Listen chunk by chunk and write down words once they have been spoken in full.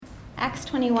Acts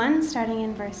 21, starting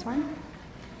in verse 1.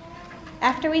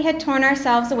 After we had torn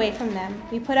ourselves away from them,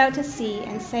 we put out to sea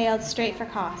and sailed straight for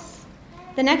Kos.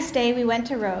 The next day we went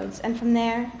to Rhodes, and from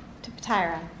there to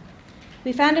Patara.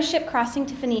 We found a ship crossing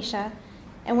to Phoenicia,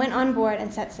 and went on board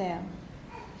and set sail.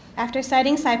 After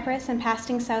sighting Cyprus and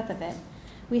passing south of it,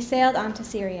 we sailed on to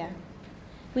Syria.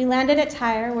 We landed at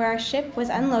Tyre, where our ship was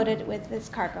unloaded with its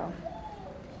cargo.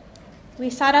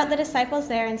 We sought out the disciples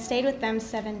there and stayed with them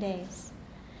 7 days.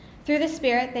 Through the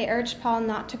Spirit, they urged Paul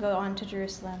not to go on to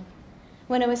Jerusalem.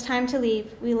 When it was time to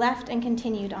leave, we left and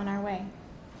continued on our way.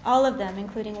 All of them,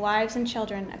 including wives and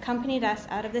children, accompanied us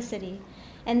out of the city,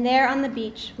 and there on the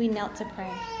beach we knelt to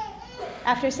pray.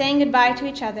 After saying goodbye to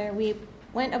each other, we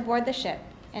went aboard the ship,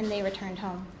 and they returned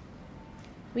home.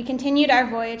 We continued our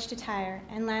voyage to Tyre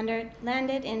and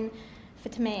landed in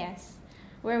Ptolemais,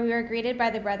 where we were greeted by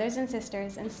the brothers and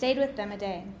sisters and stayed with them a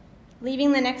day.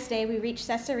 Leaving the next day, we reached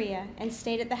Caesarea and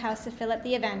stayed at the house of Philip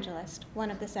the evangelist,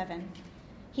 one of the 7.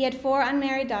 He had 4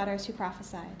 unmarried daughters who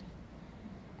prophesied.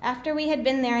 After we had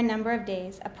been there a number of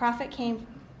days, a prophet came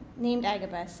named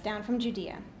Agabus down from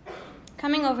Judea.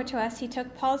 Coming over to us, he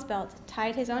took Paul's belt,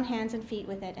 tied his own hands and feet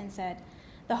with it, and said,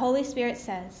 "The Holy Spirit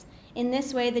says, in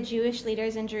this way the Jewish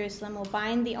leaders in Jerusalem will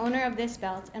bind the owner of this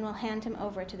belt and will hand him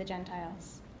over to the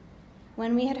Gentiles."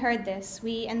 When we had heard this,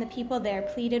 we and the people there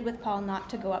pleaded with Paul not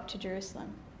to go up to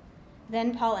Jerusalem.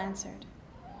 Then Paul answered,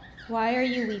 "Why are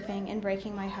you weeping and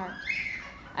breaking my heart?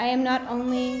 I am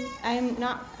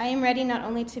ready not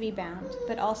only to be bound,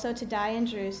 but also to die in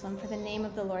Jerusalem for the name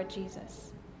of the Lord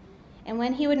Jesus." And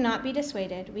when he would not be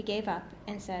dissuaded, we gave up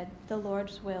and said, "The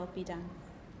Lord's will be done."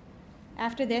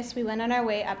 After this, we went on our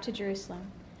way up to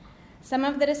Jerusalem. Some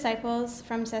of the disciples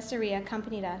from Caesarea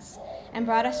accompanied us and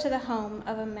brought us to the home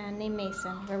of a man named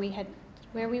Mason,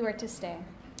 where we were to stay.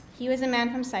 He was a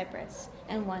man from Cyprus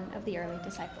and one of the early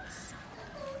disciples.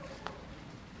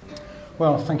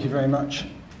 Well, thank you very much,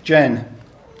 Jen.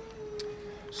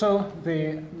 So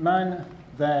the man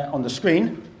there on the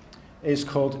screen is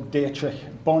called Dietrich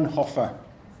Bonhoeffer,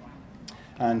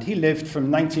 and he lived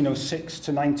from 1906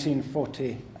 to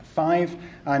 1945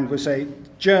 and was a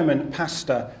German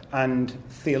pastor and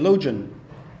theologian.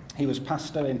 He was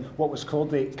pastor in what was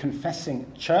called the Confessing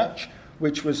Church,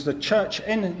 which was the church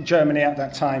in Germany at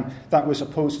that time that was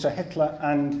opposed to Hitler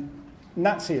and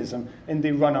Nazism in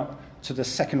the run-up to the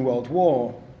Second World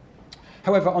War.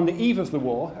 However, on the eve of the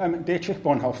war, Dietrich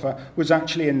Bonhoeffer was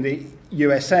actually in the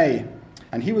USA,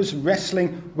 and he was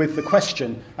wrestling with the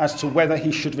question as to whether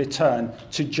he should return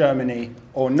to Germany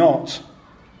or not.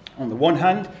 On the one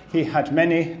hand, he had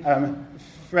many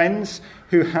friends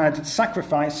who had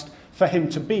sacrificed for him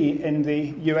to be in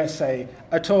the USA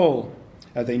at all.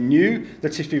 They knew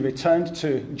that if he returned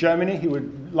to Germany, he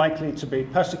would likely to be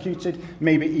persecuted,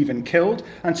 maybe even killed.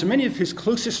 And so many of his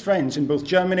closest friends in both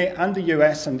Germany and the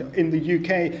US and in the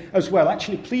UK as well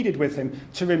actually pleaded with him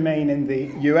to remain in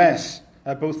the US,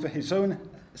 both for his own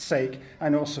sake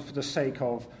and also for the sake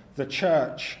of the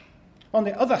church. On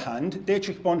the other hand,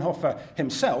 Dietrich Bonhoeffer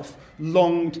himself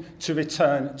longed to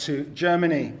return to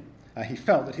Germany. He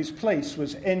felt that his place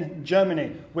was in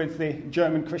Germany with the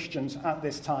German Christians at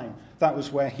this time. That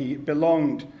was where he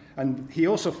belonged. And he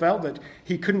also felt that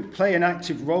he couldn't play an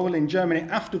active role in Germany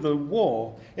after the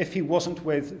war if he wasn't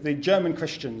with the German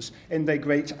Christians in their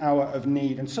great hour of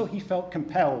need. And so he felt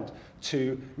compelled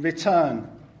to return.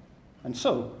 And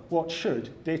so, what should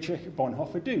Dietrich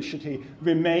Bonhoeffer do? Should he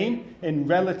remain in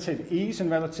relative ease and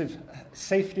relative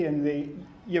safety in the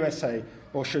USA,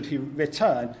 or should he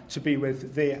return to be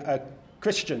with the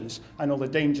Christians and all the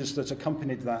dangers that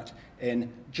accompanied that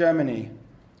in Germany?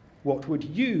 What would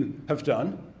you have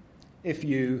done if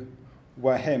you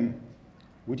were him?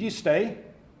 Would you stay,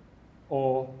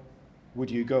 or would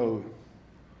you go?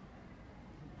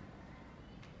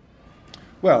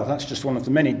 Well, that's just one of the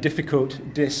many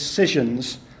difficult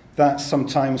decisions that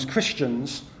sometimes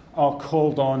Christians are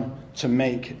called on to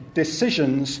make.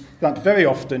 Decisions that very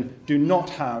often do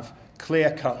not have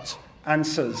clear-cut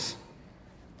answers.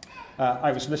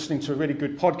 I was listening to a really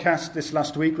good podcast this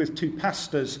last week with 2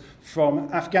 pastors from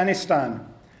Afghanistan,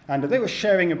 and they were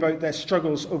sharing about their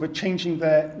struggles over changing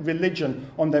their religion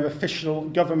on their official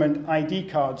government ID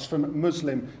cards from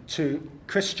Muslim to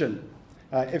Christian.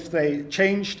 If they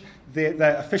changed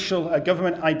their official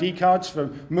government ID cards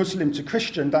from Muslim to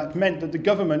Christian, that meant that the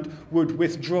government would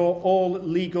withdraw all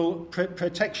legal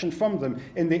protection from them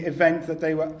in the event that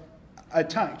they were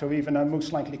attacked or even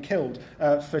most likely killed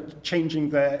for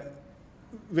changing their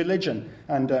religion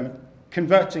and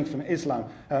converting from Islam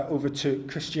over to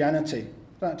Christianity.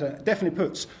 That definitely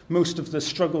puts most of the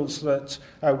struggles that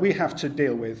we have to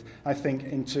deal with, I think,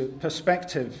 into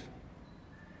perspective.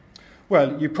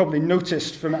 Well, you probably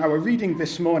noticed from our reading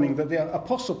this morning that the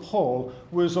Apostle Paul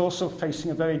was also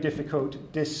facing a very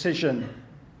difficult decision.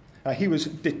 He was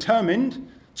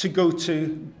determined to go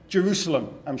to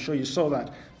Jerusalem. I'm sure you saw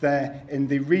that there in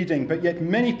the reading. But yet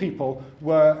many people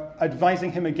were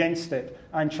advising him against it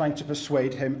and trying to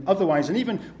persuade him otherwise. And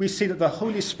even we see that the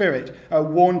Holy Spirit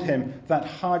warned him that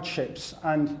hardships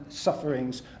and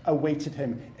sufferings awaited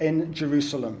him in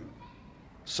Jerusalem.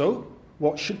 So,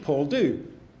 what should Paul do?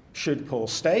 Should Paul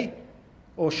stay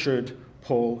or should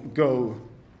Paul go?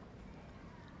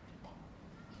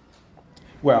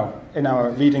 Well, in our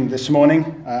reading this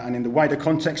morning, and in the wider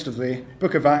context of the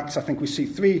book of Acts, I think we see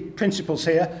three principles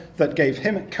here that gave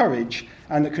him courage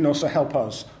and that can also help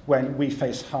us when we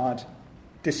face hard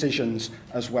decisions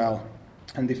as well.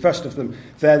 And the first of them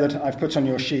there that I've put on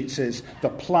your sheets is the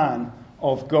plan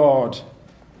of God.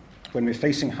 When we're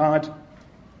facing hard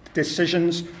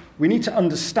decisions, we need to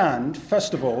understand,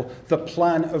 first of all, the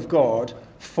plan of God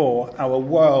for our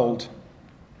world.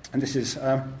 And this is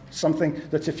something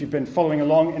that if you've been following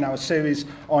along in our series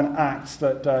on Acts,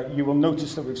 that you will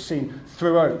notice that we've seen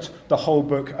throughout the whole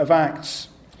book of Acts.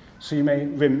 So you may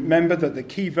remember that the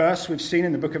key verse we've seen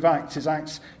in the book of Acts is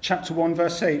Acts chapter 1,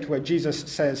 verse 8, where Jesus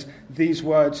says these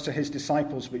words to his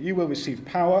disciples, "But you will receive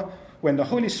power when the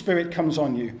Holy Spirit comes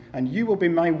on you, and you will be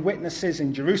my witnesses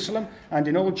in Jerusalem and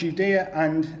in all Judea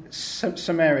and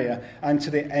Samaria and to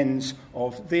the ends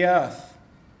of the earth."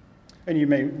 And you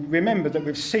may remember that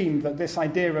we've seen that this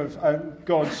idea of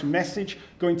God's message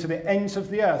going to the ends of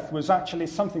the earth was actually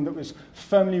something that was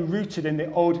firmly rooted in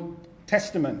the Old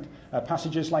Testament.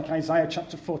 Passages like Isaiah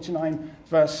chapter 49,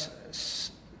 verse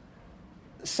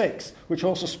 6, which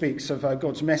also speaks of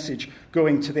God's message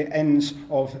going to the ends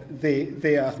of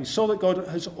the earth. We saw that God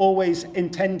has always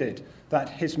intended that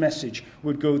his message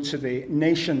would go to the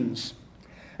nations.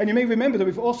 And you may remember that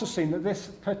we've also seen that this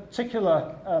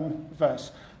particular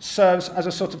verse serves as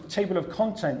a sort of table of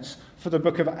contents for the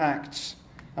book of Acts.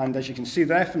 And as you can see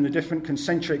there from the different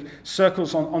concentric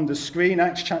circles on the screen,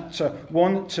 Acts chapter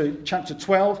 1 to chapter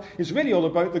 12 is really all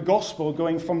about the gospel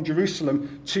going from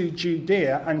Jerusalem to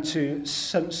Judea and to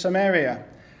Samaria.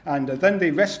 And then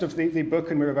the rest of the book,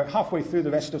 and we're about halfway through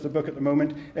the rest of the book at the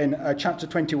moment, in chapter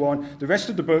 21, the rest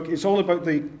of the book is all about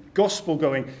the gospel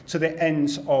going to the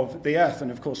ends of the earth. And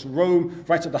of course, Rome,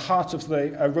 right at the heart of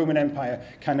the Roman Empire,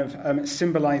 kind of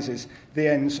symbolizes the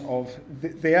ends of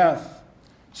the earth.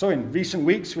 So in recent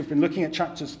weeks, we've been looking at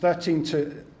chapters 13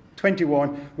 to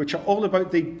 21, which are all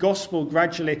about the gospel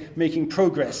gradually making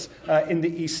progress in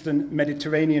the Eastern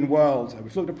Mediterranean world.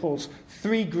 We've looked at Paul's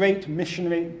three great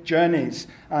missionary journeys,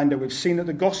 and we've seen that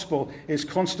the gospel is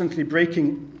constantly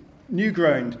breaking new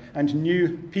ground and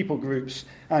new people groups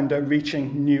and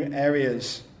reaching new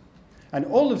areas. And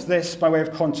all of this, by way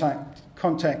of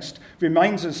context,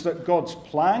 reminds us that God's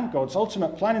plan, God's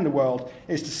ultimate plan in the world,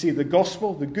 is to see the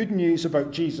gospel, the good news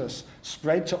about Jesus,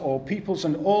 spread to all peoples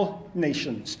and all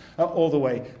nations, all the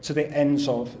way to the ends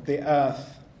of the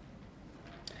earth.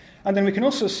 And then we can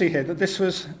also see here that this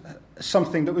was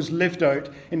something that was lived out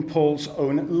in Paul's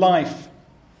own life.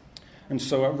 And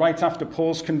so right after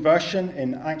Paul's conversion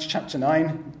in Acts chapter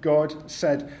 9, God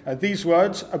said these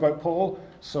words about Paul.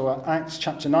 So Acts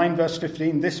chapter 9, verse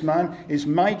 15, "This man is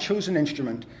my chosen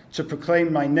instrument to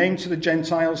proclaim my name to the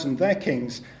Gentiles and their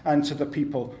kings and to the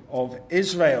people of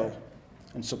Israel."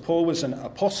 And so Paul was an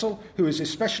apostle who was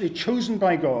especially chosen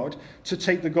by God to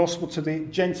take the gospel to the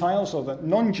Gentiles or the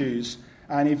non-Jews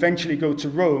and eventually go to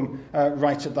Rome,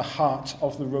 right at the heart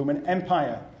of the Roman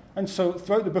Empire. And so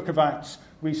throughout the book of Acts,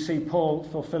 we see Paul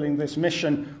fulfilling this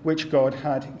mission which God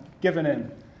had given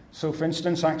him. So, for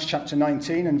instance, Acts chapter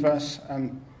 19 and verse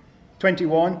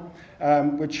 21,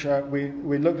 which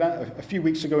we looked at a few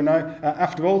weeks ago now.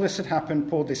 After all this had happened,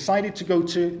 Paul decided to go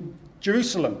to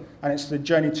Jerusalem, and it's the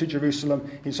journey to Jerusalem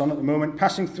he's on at the moment,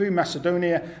 passing through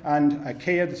Macedonia and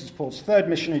Achaia. This is Paul's third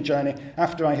missionary journey.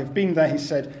 After I have been there, he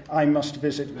said, I must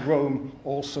visit Rome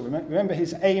also. Remember,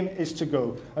 his aim is to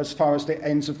go as far as the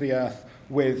ends of the earth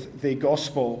with the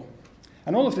gospel.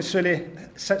 And all of this really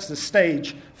sets the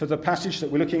stage for the passage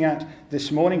that we're looking at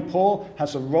this morning. Paul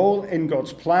has a role in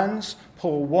God's plans.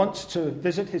 Paul wants to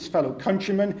visit his fellow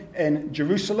countrymen in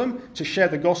Jerusalem to share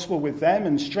the gospel with them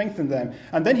and strengthen them.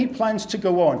 And then he plans to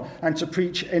go on and to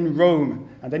preach in Rome.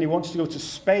 And then he wants to go to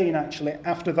Spain, actually,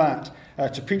 after that,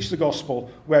 to preach the gospel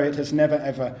where it has never,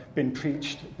 ever been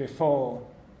preached before.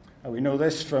 We know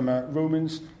this from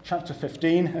Romans chapter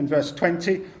 15 and verse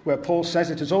 20, where Paul says,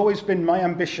 "It has always been my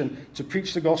ambition to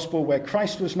preach the gospel where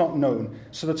Christ was not known,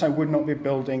 so that I would not be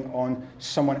building on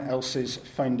someone else's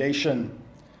foundation."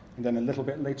 And then a little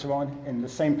bit later on in the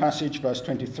same passage, verse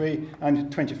 23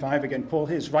 and 25, again, Paul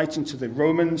here is writing to the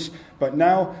Romans, "But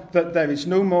now that there is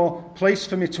no more place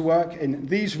for me to work in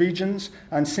these regions,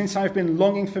 and since I've been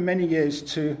longing for many years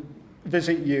to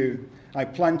visit you, I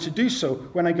plan to do so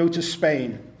when I go to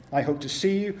Spain. I hope to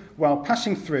see you while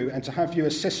passing through and to have you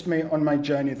assist me on my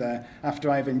journey there after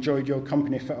I've enjoyed your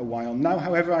company for a while. Now,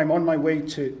 however, I'm on my way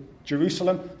to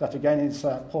Jerusalem." That again is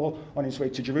Paul on his way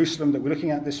to Jerusalem that we're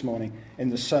looking at this morning in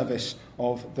the service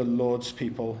of the Lord's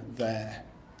people there.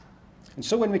 And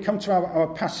so when we come to our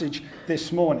passage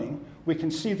this morning, we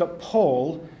can see that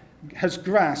Paul has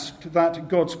grasped that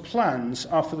God's plans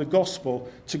are for the gospel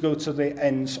to go to the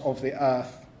ends of the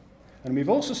earth. And we've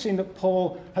also seen that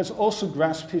Paul has also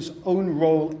grasped his own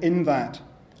role in that.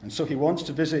 And so he wants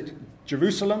to visit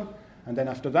Jerusalem, and then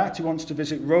after that he wants to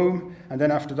visit Rome, and then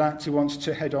after that he wants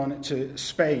to head on to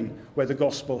Spain, where the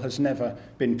gospel has never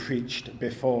been preached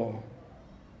before.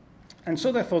 And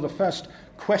so therefore the first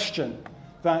question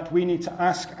that we need to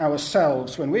ask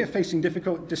ourselves when we are facing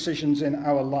difficult decisions in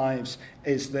our lives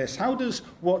is this: how does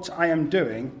what I am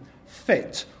doing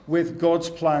fit with God's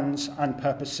plans and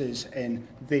purposes in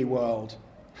the world?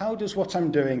 How does what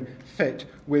I'm doing fit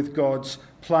with God's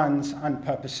plans and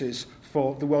purposes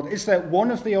for the world? Is there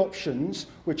one of the options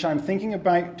which I'm thinking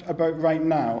about right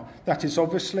now that is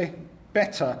obviously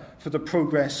better for the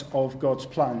progress of God's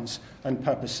plans and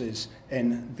purposes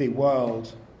in the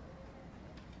world?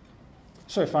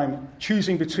 So if I'm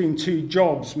choosing between two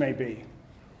jobs maybe,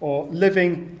 or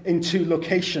living in two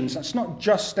locations, that's not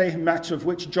just a matter of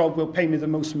which job will pay me the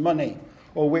most money,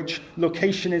 or which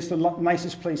location is the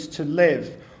nicest place to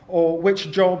live, or which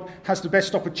job has the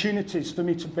best opportunities for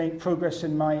me to make progress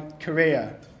in my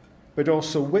career, but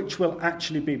also which will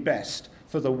actually be best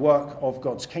for the work of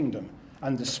God's kingdom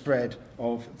and the spread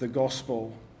of the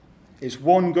gospel. Is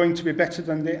one going to be better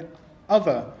than the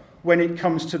other when it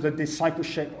comes to the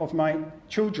discipleship of my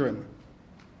children?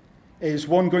 Is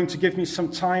one going to give me some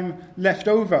time left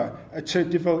over to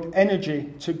devote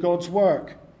energy to God's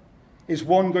work? Is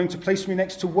one going to place me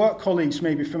next to work colleagues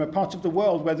maybe from a part of the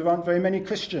world where there aren't very many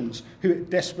Christians who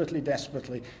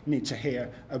desperately need to hear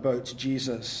about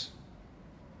Jesus?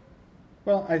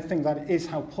 Well, I think that is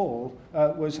how Paul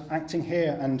was acting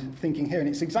here and thinking here, and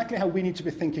it's exactly how we need to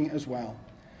be thinking as well.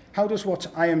 How does what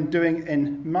I am doing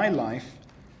in my life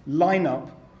line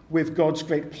up with God's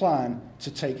great plan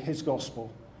to take his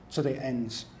gospel to the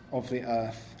ends of the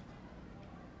earth?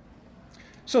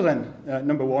 So then,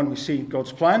 number one, we see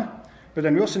God's plan, but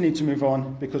then we also need to move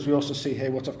on because we also see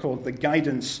here what I've called the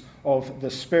guidance of the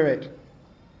Spirit.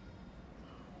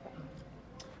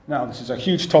 Now, this is a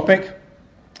huge topic,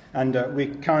 and we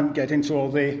can't get into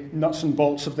all the nuts and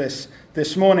bolts of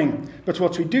this morning. But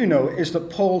what we do know is that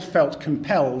Paul felt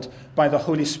compelled by the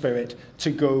Holy Spirit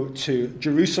to go to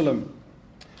Jerusalem.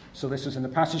 So this was in the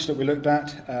passage that we looked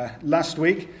at last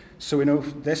week. So we know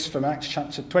this from Acts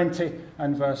chapter 20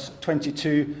 and verse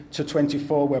 22 to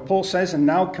 24, where Paul says, "And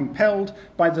now compelled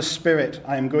by the Spirit,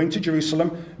 I am going to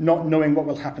Jerusalem, not knowing what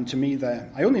will happen to me there.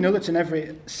 I only know that in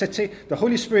every city the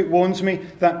Holy Spirit warns me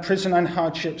that prison and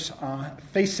hardships are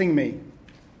facing me.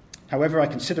 However, I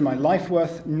consider my life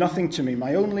worth nothing to me.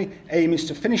 My only aim is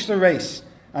to finish the race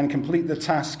and complete the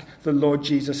task the Lord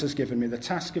Jesus has given me, the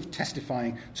task of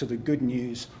testifying to the good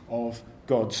news of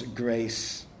God's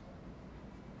grace."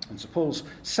 And so Paul's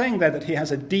saying there that he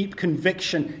has a deep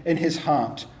conviction in his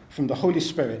heart from the Holy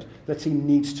Spirit that he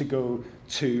needs to go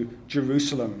to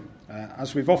Jerusalem.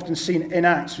 As we've often seen in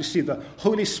Acts, we see the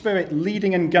Holy Spirit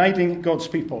leading and guiding God's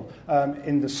people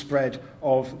in the spread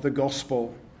of the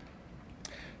gospel.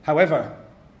 However,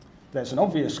 there's an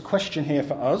obvious question here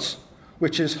for us,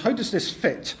 which is, how does this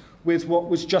fit with what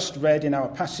was just read in our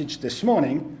passage this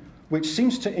morning, which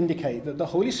seems to indicate that the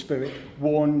Holy Spirit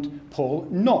warned Paul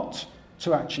not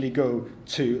to actually go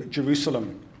to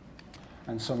Jerusalem?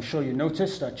 And so I'm sure you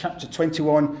noticed chapter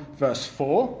 21, verse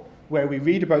 4, where we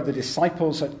read about the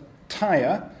disciples at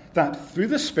Tyre, that through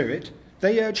the Spirit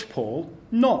they urged Paul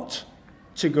not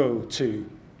to go to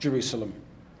Jerusalem.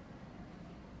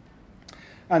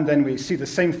 And then we see the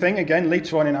same thing again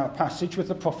later on in our passage with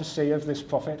the prophecy of this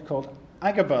prophet called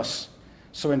Agabus.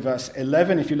 So in verse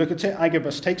 11, if you look at it,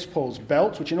 Agabus takes Paul's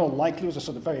belt, which in all likelihood was a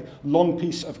sort of very long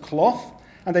piece of cloth,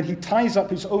 and then he ties up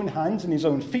his own hands and his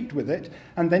own feet with it,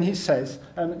 and then he says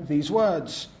these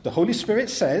words. The Holy Spirit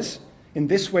says, "In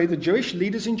this way the Jewish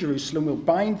leaders in Jerusalem will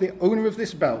bind the owner of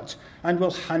this belt and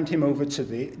will hand him over to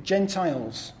the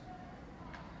Gentiles."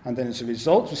 And then as a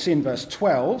result, we see in verse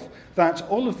 12 that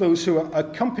all of those who are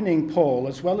accompanying Paul,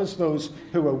 as well as those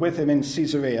who were with him in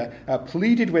Caesarea,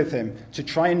 pleaded with him to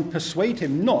try and persuade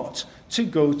him not to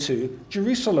go to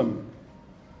Jerusalem.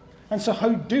 And so how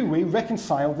do we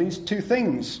reconcile these two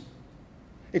things?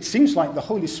 It seems like the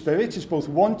Holy Spirit is both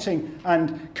wanting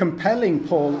and compelling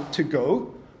Paul to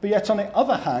go, but yet on the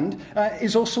other hand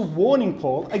is also warning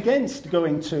Paul against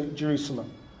going to Jerusalem.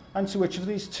 And so which of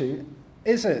these two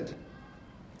is it?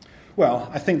 Well,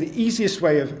 I think the easiest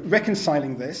way of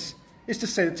reconciling this is to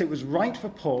say that it was right for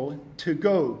Paul to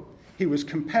go. He was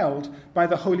compelled by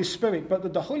the Holy Spirit, but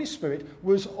that the Holy Spirit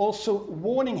was also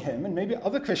warning him, and maybe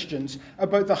other Christians,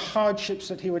 about the hardships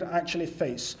that he would actually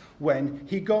face when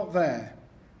he got there.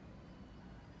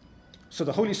 So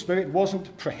the Holy Spirit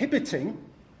wasn't prohibiting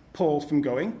Paul from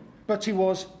going, but he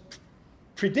was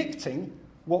predicting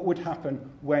what would happen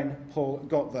when Paul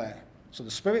got there. So the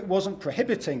Spirit wasn't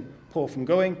prohibiting Paul from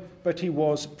going, but he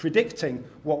was predicting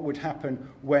what would happen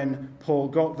when Paul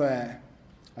got there.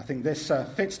 I think this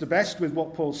fits the best with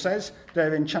what Paul says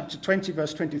there in chapter 20,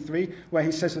 verse 23, where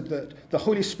he says that the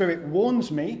Holy Spirit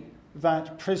warns me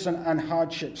that prison and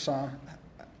hardships are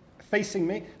facing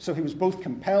me. So he was both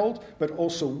compelled but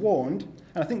also warned.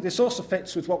 And I think this also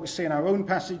fits with what we see in our own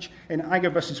passage in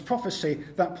Agabus' prophecy,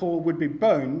 that Paul would be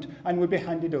bound and would be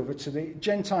handed over to the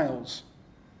Gentiles.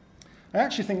 I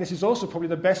actually think this is also probably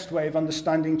the best way of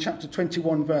understanding chapter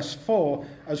 21, verse 4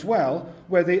 as well,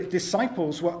 where the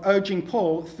disciples were urging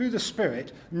Paul through the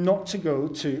Spirit not to go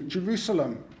to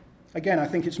Jerusalem. Again, I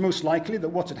think it's most likely that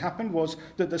what had happened was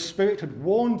that the Spirit had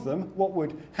warned them what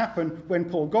would happen when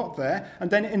Paul got there,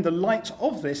 and then in the light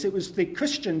of this, it was the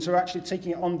Christians who are actually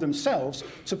taking it on themselves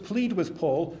to plead with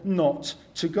Paul not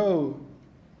to go.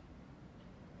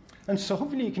 And so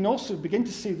hopefully you can also begin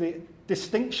to see the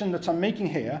distinction that I'm making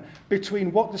here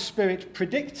between what the Spirit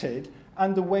predicted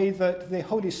and the way that the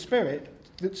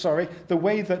the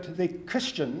way that the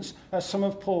Christians, some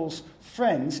of Paul's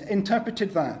friends,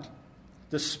 interpreted that.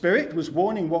 The Spirit was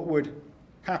warning what would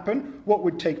happen, what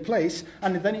would take place,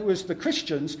 and then it was the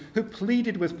Christians who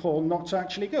pleaded with Paul not to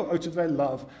actually go out of their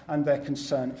love and their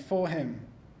concern for him.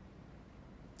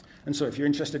 And so if you're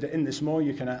interested in this more,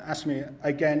 you can ask me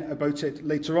again about it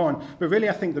later on. But really,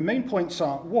 I think the main points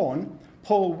are, 1,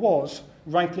 Paul was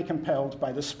rightly compelled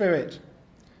by the Spirit.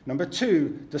 Number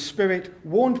 2, the Spirit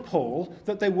warned Paul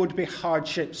that there would be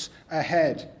hardships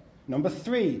ahead. Number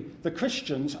 3, the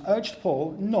Christians urged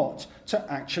Paul not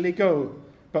to actually go.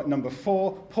 But number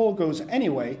 4, Paul goes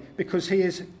anyway because he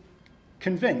is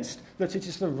convinced that it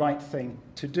is the right thing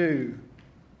to do.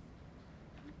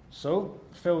 So,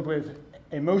 filled with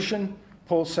emotion,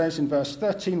 Paul says in verse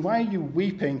 13, "Why are you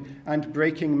weeping and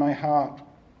breaking my heart?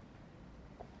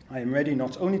 I am ready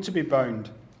not only to be bound,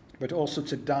 but also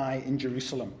to die in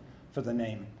Jerusalem for the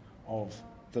name of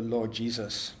the Lord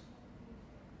Jesus."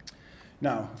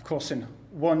 Now, of course, in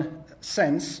one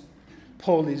sense,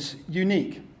 Paul is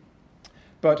unique.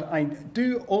 But I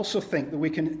do also think that we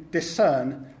can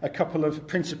discern a couple of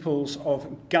principles of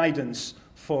guidance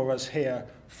for us here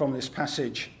from this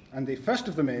passage. And the first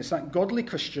of them is that godly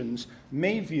Christians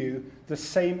may view the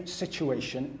same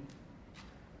situation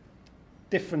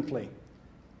differently.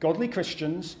 Godly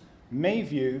Christians may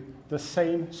view the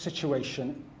same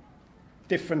situation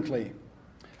differently.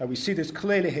 We see this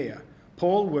clearly here.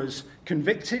 Paul was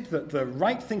convicted that the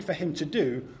right thing for him to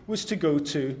do was to go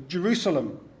to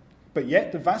Jerusalem. But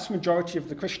yet the vast majority of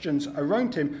the Christians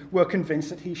around him were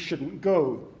convinced that he shouldn't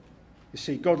go. You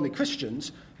see, godly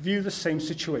Christians view the same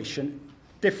situation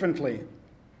differently.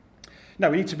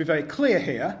 Now, we need to be very clear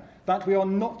here that we are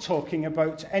not talking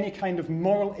about any kind of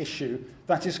moral issue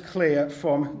that is clear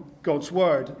from God's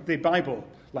word, the Bible,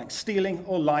 like stealing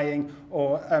or lying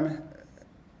or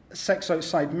sex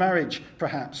outside marriage,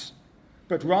 perhaps.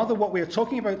 But rather what we are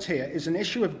talking about here is an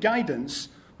issue of guidance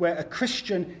where a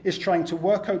Christian is trying to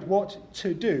work out what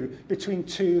to do between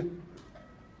two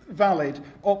valid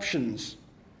options.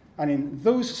 And in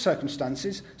those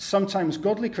circumstances, sometimes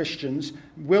godly Christians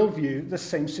will view the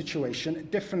same situation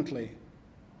differently.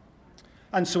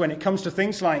 And so when it comes to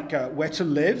things like where to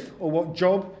live or what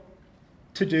job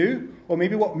to do, or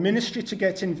maybe what ministry to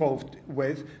get involved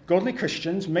with, godly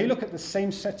Christians may look at the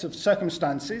same set of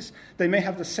circumstances, they may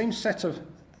have the same set of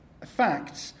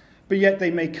facts, but yet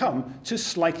they may come to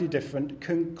slightly different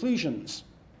conclusions.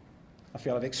 I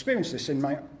feel I've experienced this in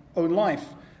my own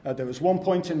life. There was one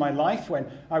point in my life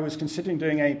when I was considering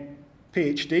doing a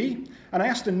PhD, and I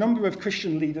asked a number of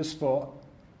Christian leaders for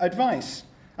advice.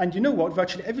 And you know what?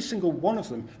 Virtually every single one of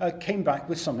them came back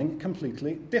with something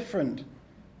completely different.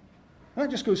 And that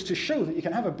just goes to show that you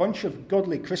can have a bunch of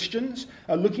godly Christians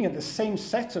looking at the same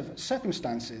set of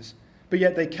circumstances, but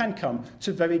yet they can come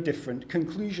to very different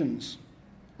conclusions.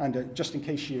 And just in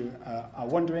case you are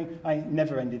wondering, I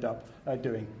never ended up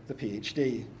doing the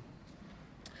PhD.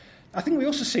 I think we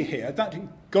also see here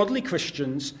that godly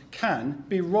Christians can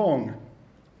be wrong.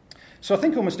 So I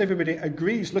think almost everybody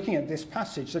agrees, looking at this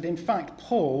passage, that in fact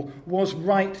Paul was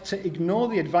right to ignore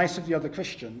the advice of the other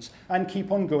Christians and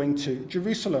keep on going to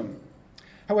Jerusalem.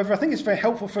 However, I think it's very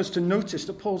helpful for us to notice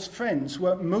that Paul's friends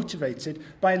were motivated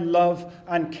by love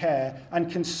and care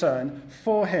and concern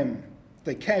for him.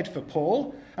 They cared for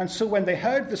Paul, and so when they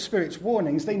heard the Spirit's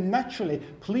warnings, they naturally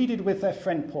pleaded with their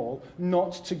friend Paul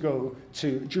not to go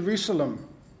to Jerusalem.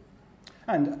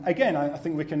 And again, I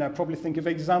think we can probably think of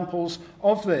examples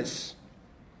of this.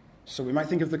 So we might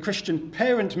think of the Christian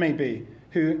parent, maybe,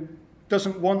 who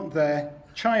doesn't want their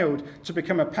child to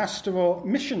become a pastor or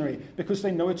missionary because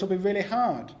they know it'll be really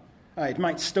hard. It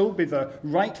might still be the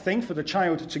right thing for the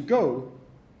child to go,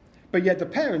 but yet the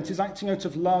parent is acting out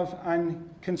of love and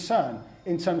concern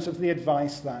in terms of the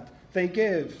advice that they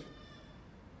give.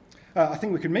 I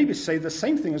think we could maybe say the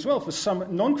same thing as well for some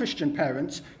non-Christian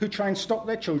parents who try and stop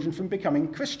their children from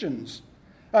becoming Christians.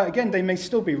 Again, they may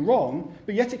still be wrong,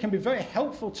 but yet it can be very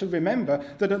helpful to remember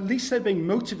that at least they're being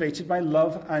motivated by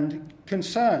love and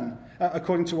concern,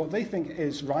 according to what they think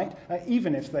is right,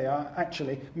 even if they are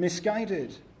actually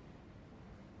misguided.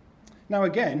 Now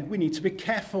again, we need to be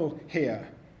careful here.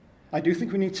 I do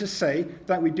think we need to say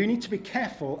that we do need to be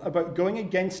careful about going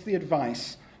against the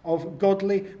advice of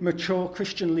godly, mature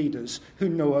Christian leaders who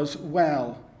know us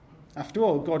well. After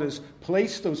all, God has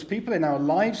placed those people in our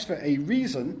lives for a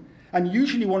reason, and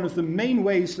usually one of the main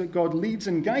ways that God leads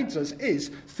and guides us is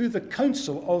through the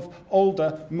counsel of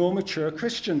older, more mature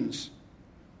Christians.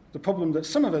 The problem that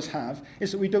some of us have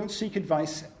is that we don't seek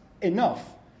advice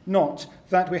enough, not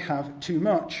that we have too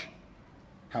much.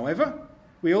 However,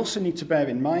 we also need to bear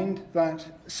in mind that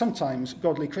sometimes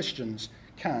godly Christians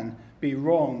can be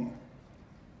wrong.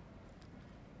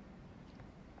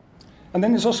 And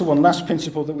then there's also one last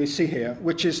principle that we see here,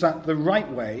 which is that the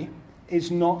right way is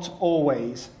not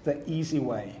always the easy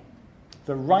way.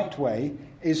 The right way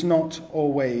is not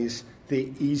always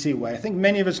the easy way. I think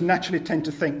many of us naturally tend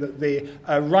to think that the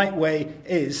right way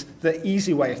is the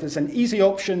easy way. If there's an easy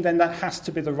option, then that has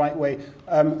to be the right way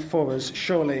for us,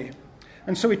 surely.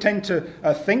 And so we tend to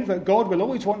think that God will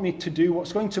always want me to do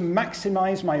what's going to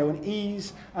maximize my own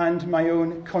ease and my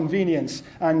own convenience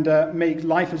and make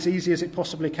life as easy as it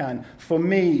possibly can for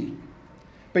me.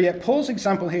 But yet Paul's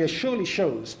example here surely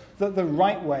shows that the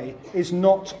right way is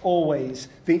not always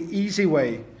the easy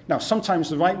way. Now, sometimes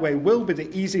the right way will be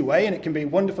the easy way, and it can be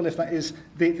wonderful if that is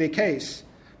the case.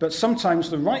 But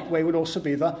sometimes the right way would also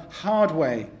be the hard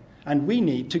way, and we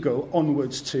need to go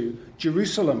onwards to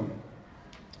Jerusalem.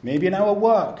 Maybe in our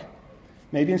work,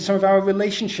 maybe in some of our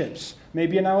relationships,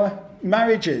 maybe in our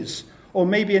marriages, or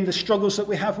maybe in the struggles that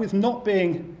we have with not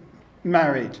being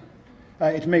married.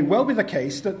 It may well be the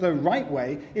case that the right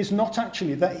way is not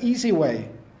actually the easy way.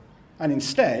 And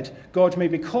instead, God may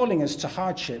be calling us to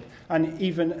hardship and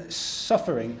even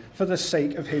suffering for the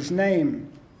sake of his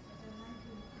name.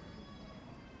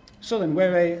 So then,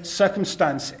 where a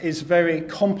circumstance is very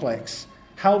complex,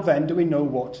 how then do we know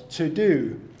what to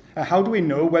do? How do we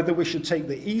know whether we should take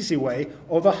the easy way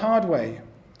or the hard way?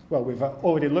 Well, we've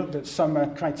already looked at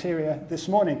some criteria this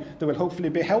morning that will hopefully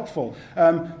be helpful.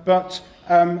 But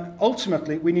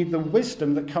ultimately, we need the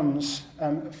wisdom that comes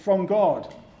from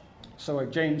God. So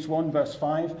James 1, verse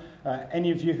 5,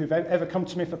 any of you who've ever come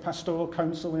to me for pastoral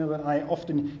counsel, you know that I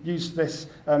often use this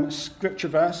scripture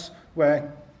verse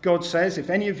where God says, if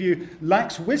any of you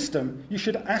lacks wisdom, you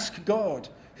should ask God,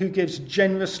 who gives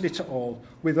generously to all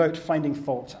without finding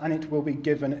fault, and it will be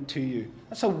given to you.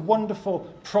 That's a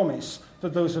wonderful promise for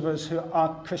those of us who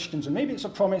are Christians, and maybe it's a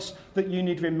promise that you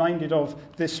need reminded of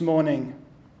this morning.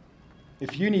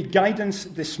 If you need guidance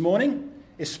this morning,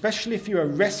 especially if you are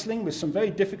wrestling with some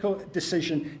very difficult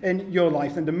decision in your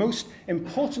life, then the most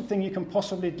important thing you can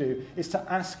possibly do is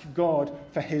to ask God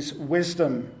for his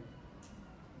wisdom.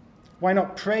 Why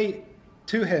not pray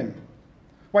to him?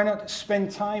 Why not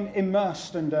spend time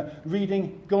immersed and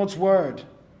reading God's word?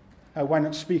 Why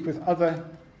not speak with other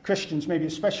Christians, maybe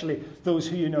especially those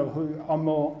who you know who are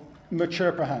more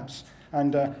mature perhaps,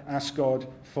 and ask God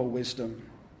for wisdom?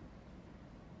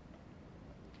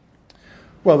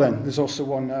 Well then, there's also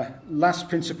one last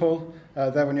principle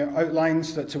there on your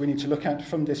outlines that we need to look at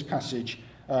from this passage,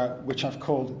 which I've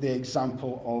called the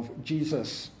example of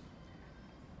Jesus.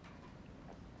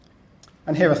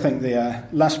 And here I think the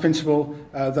last principle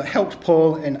that helped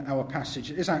Paul in our passage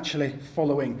is actually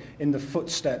following in the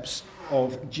footsteps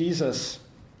of Jesus.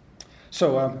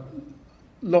 So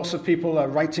lots of people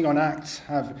writing on Acts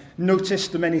have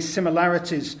noticed the many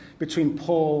similarities between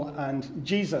Paul and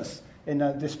Jesus in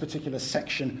this particular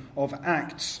section of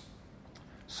Acts.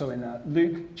 So in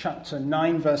Luke chapter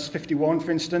 9, verse 51,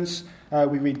 for instance,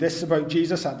 we read this about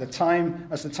Jesus. As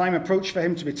the time approached for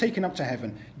him to be taken up to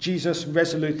heaven, Jesus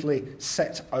resolutely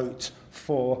set out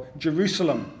for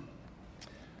Jerusalem.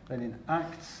 Then in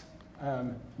Acts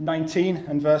 19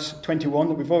 and verse 21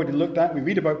 that we've already looked at, we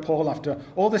read about Paul. After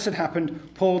all this had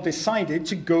happened, Paul decided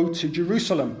to go to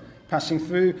Jerusalem, passing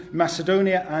through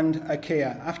Macedonia and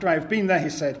Achaia. After I have been there, he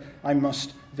said, I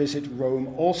must visit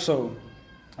Rome also.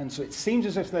 And so it seems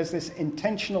as if there's this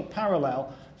intentional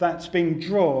parallel that's being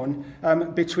drawn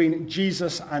between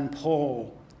Jesus and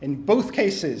Paul. In both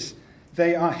cases,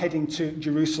 they are heading to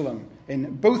Jerusalem.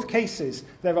 In both cases,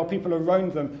 there are people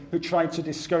around them who try to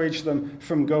discourage them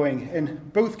from going. In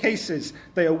both cases,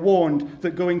 they are warned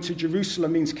that going to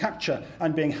Jerusalem means capture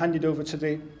and being handed over to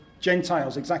the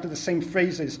Gentiles. Exactly the same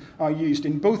phrases are used.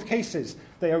 In both cases,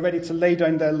 they are ready to lay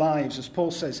down their lives. As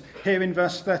Paul says here in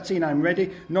verse 13, I'm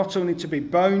ready not only to be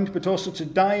bound, but also to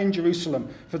die in Jerusalem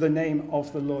for the name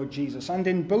of the Lord Jesus. And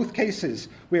in both cases,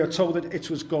 we are told that it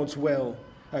was God's will.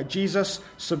 Jesus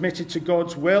submitted to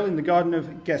God's will in the Garden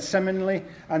of Gethsemane.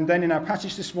 And then in our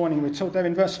passage this morning, we're told there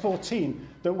in verse 14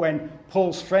 that when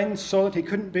Paul's friends saw that he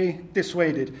couldn't be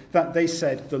dissuaded, that they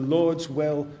said, the Lord's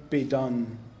will be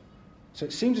done. So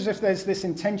it seems as if there's this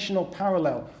intentional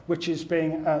parallel which is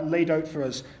being laid out for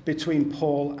us between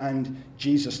Paul and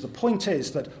Jesus. The point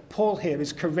is that Paul here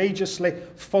is courageously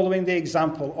following the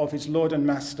example of his Lord and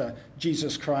Master,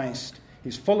 Jesus Christ.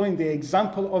 He's following the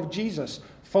example of Jesus,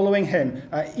 following him,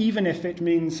 even if it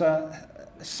means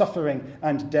suffering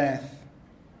and death.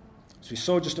 As we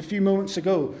saw just a few moments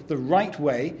ago, the right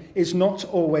way is not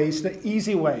always the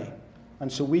easy way.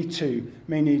 And so we too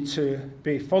may need to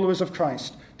be followers of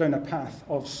Christ down a path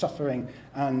of suffering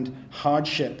and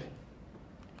hardship.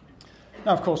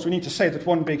 Now, of course, we need to say that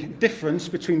one big difference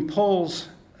between Paul's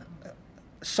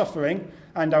suffering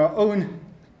and our own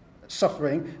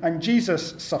suffering and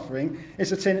Jesus' suffering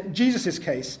is that in Jesus'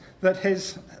 case, that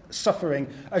his suffering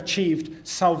achieved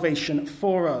salvation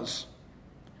for us.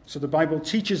 So the Bible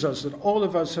teaches us that all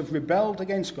of us have rebelled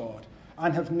against God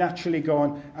and have naturally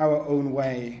gone our own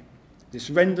way. This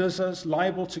renders us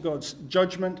liable to God's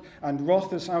judgment and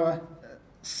wrath, as our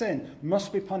sin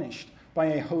must be punished by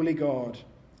a holy God.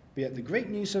 But yet the great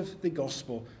news of the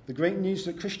gospel, the great news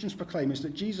that Christians proclaim, is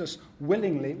that Jesus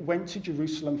willingly went to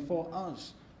Jerusalem for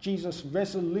us. Jesus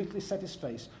resolutely set his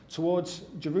face towards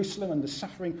Jerusalem and the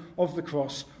suffering of the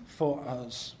cross for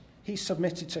us. He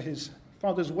submitted to his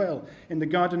Father's will in the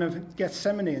Garden of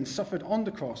Gethsemane and suffered on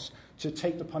the cross to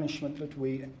take the punishment that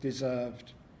we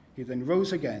deserved. He then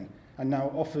rose again and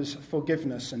now offers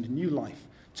forgiveness and new life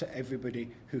to everybody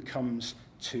who comes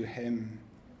to him.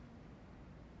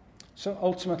 So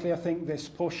ultimately, I think this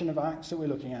portion of Acts that we're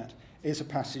looking at is a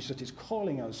passage that is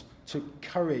calling us to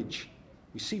courage.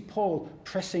 We see Paul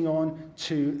pressing on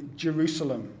to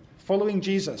Jerusalem, following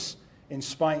Jesus in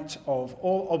spite of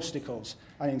all obstacles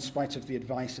and in spite of the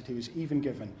advice that he was even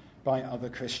given by other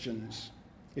Christians.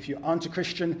 If you aren't a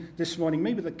Christian this morning,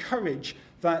 maybe the courage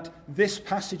that this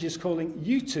passage is calling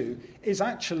you to is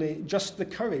actually just the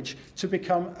courage to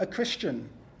become a Christian.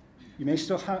 You may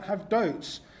still have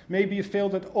doubts. Maybe you feel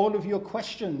that all of your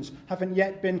questions haven't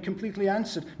yet been completely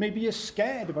answered. Maybe you're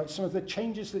scared about some of the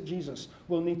changes that Jesus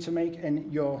will need to make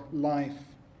in your life.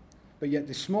 But yet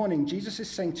this morning, Jesus is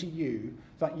saying to you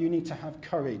that you need to have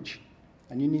courage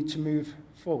and you need to move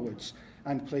forwards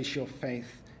and place your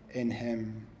faith in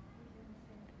him.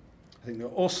 I think there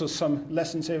are also some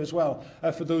lessons here as well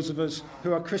for those of us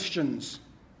who are Christians.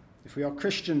 If we are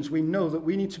Christians, we know that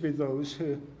we need to be those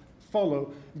who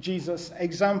follow Jesus'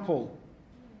 example.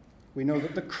 We know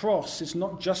that the cross is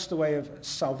not just the way of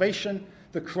salvation,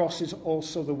 the cross is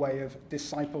also the way of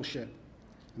discipleship.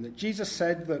 And that Jesus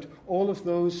said that all of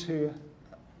those who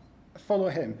follow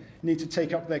him need to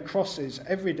take up their crosses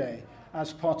every day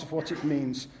as part of what it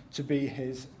means to be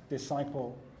his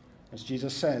disciple. As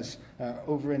Jesus says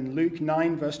over in Luke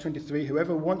 9, verse 23,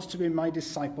 whoever wants to be my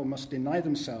disciple must deny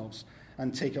themselves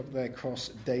and take up their cross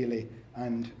daily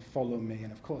and follow me.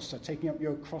 And of course, taking up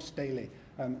your cross daily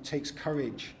takes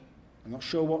courage. I'm not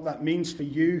sure what that means for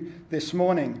you this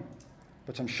morning,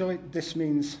 but I'm sure this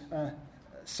means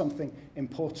something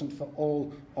important for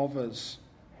all of us.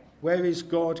 Where is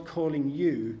God calling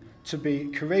you to be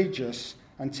courageous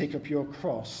and take up your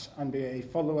cross and be a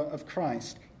follower of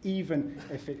Christ, even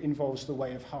if it involves the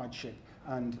way of hardship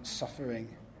and suffering?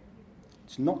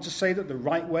 It's not to say that the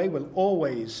right way will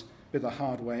always be the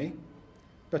hard way,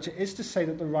 but it is to say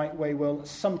that the right way will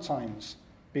sometimes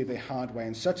be the hard way.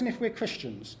 And certainly if we're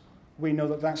Christians, we know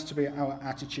that that's to be our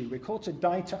attitude. We're called to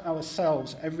die to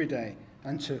ourselves every day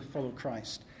and to follow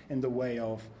Christ in the way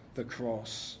of the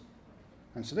cross.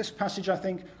 And so this passage, I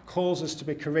think, calls us to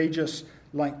be courageous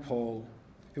like Paul,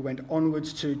 who went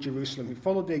onwards to Jerusalem, who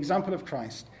followed the example of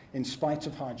Christ in spite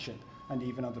of hardship and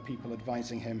even other people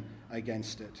advising him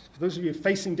against it. For those of you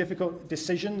facing difficult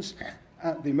decisions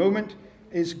at the moment,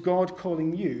 is God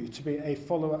calling you to be a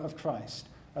follower of Christ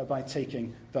by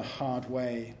taking the hard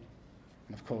way?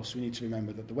 And of course, we need to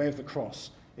remember that the way of the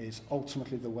cross is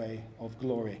ultimately the way of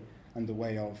glory and the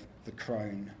way of the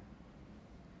crown.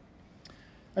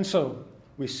 And so,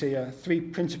 we see three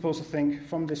principles, I think,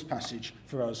 from this passage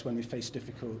for us when we face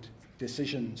difficult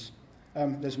decisions.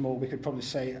 There's more we could probably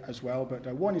say as well, but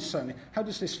one is certainly, how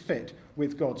does this fit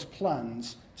with God's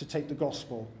plans to take the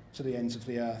gospel to the ends of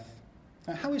the earth?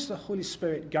 How is the Holy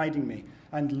Spirit guiding me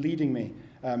and leading me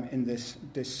in this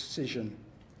decision?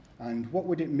 And what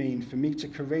would it mean for me to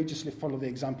courageously follow the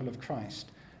example of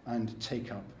Christ and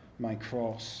take up my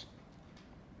cross?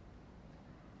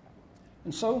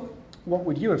 And so, what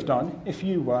would you have done if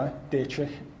you were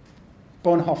Dietrich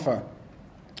Bonhoeffer?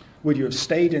 Would you have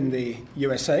stayed in the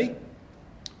USA,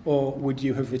 or would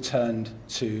you have returned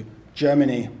to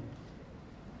Germany?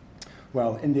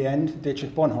 Well, in the end,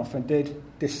 Dietrich Bonhoeffer did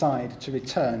decide to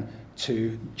return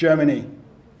to Germany.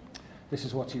 This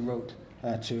is what he wrote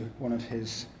to one of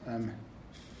his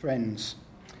friends.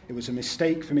 It was a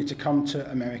mistake for me to come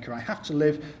to America. I have to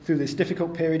live through this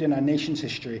difficult period in our nation's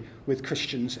history with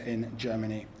Christians in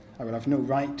Germany. I will have no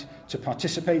right to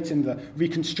participate in the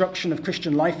reconstruction of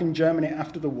Christian life in Germany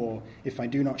after the war if I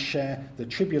do not share the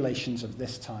tribulations of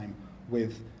this time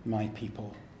with my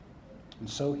people. And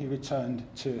so he returned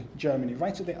to Germany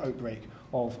right at the outbreak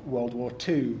of World War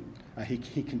II.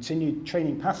 He continued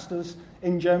training pastors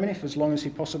in Germany for as long as he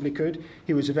possibly could.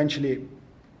 He was eventually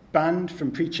banned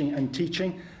from preaching and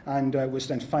teaching and was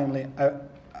then finally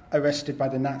arrested by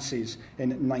the Nazis in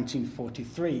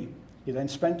 1943. He then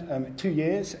spent 2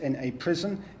 years in a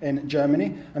prison in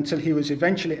Germany until he was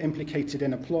eventually implicated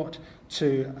in a plot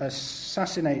to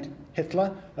assassinate Hitler,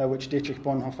 which Dietrich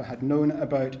Bonhoeffer had known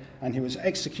about, and he was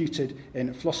executed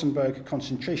in Flossenburg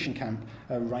concentration camp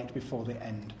right before the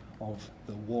end of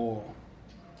the war.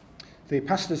 The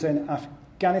pastors in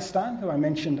Afghanistan, who I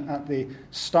mentioned at the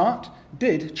start,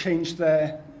 did change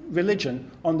their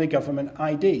religion on the government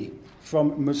ID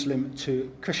from Muslim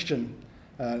to Christian.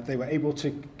 They were able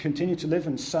to continue to live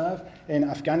and serve in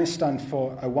Afghanistan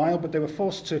for a while, but they were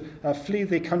forced to flee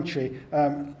the country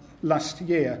last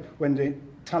year when the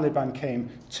Taliban came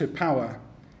to power.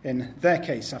 In their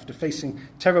case, after facing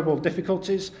terrible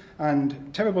difficulties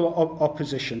and terrible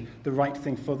opposition, the right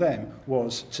thing for them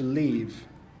was to leave.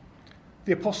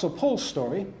 The Apostle Paul's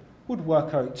story would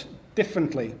work out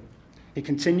differently. He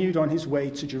continued on his way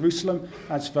to Jerusalem,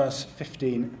 as verse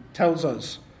 15 tells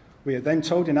us. We are then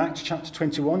told in Acts chapter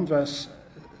 21, verse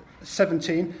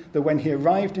 17, that when he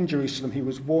arrived in Jerusalem, he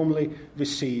was warmly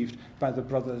received by the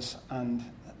brothers and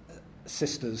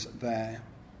sisters there.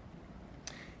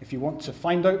 If you want to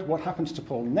find out what happens to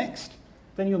Paul next,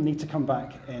 then you'll need to come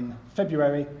back in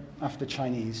February after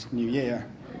Chinese New Year.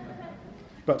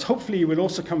 But hopefully you will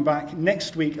also come back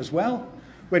next week as well,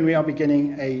 when we are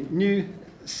beginning a new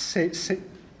series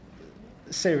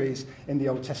in the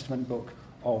Old Testament book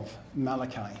of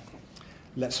Malachi.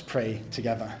 Let's pray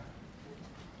together.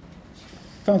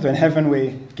 Father in heaven,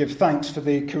 we give thanks for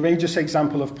the courageous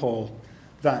example of Paul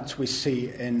that we see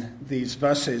in these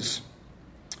verses.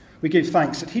 We give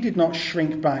thanks that he did not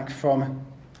shrink back from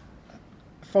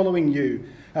following you,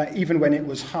 even when it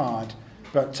was hard,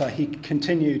 but he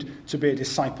continued to be a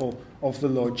disciple of the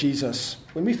Lord Jesus.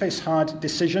 When we face hard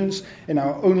decisions in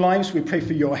our own lives, we pray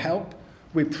for your help.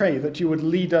 We pray that you would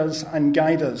lead us and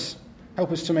guide us.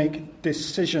 Help us to make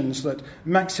decisions that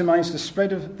maximize the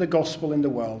spread of the gospel in the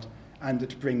world and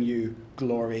that bring you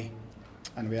glory.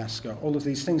 And we ask all of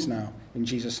these things now in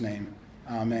Jesus' name.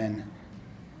 Amen.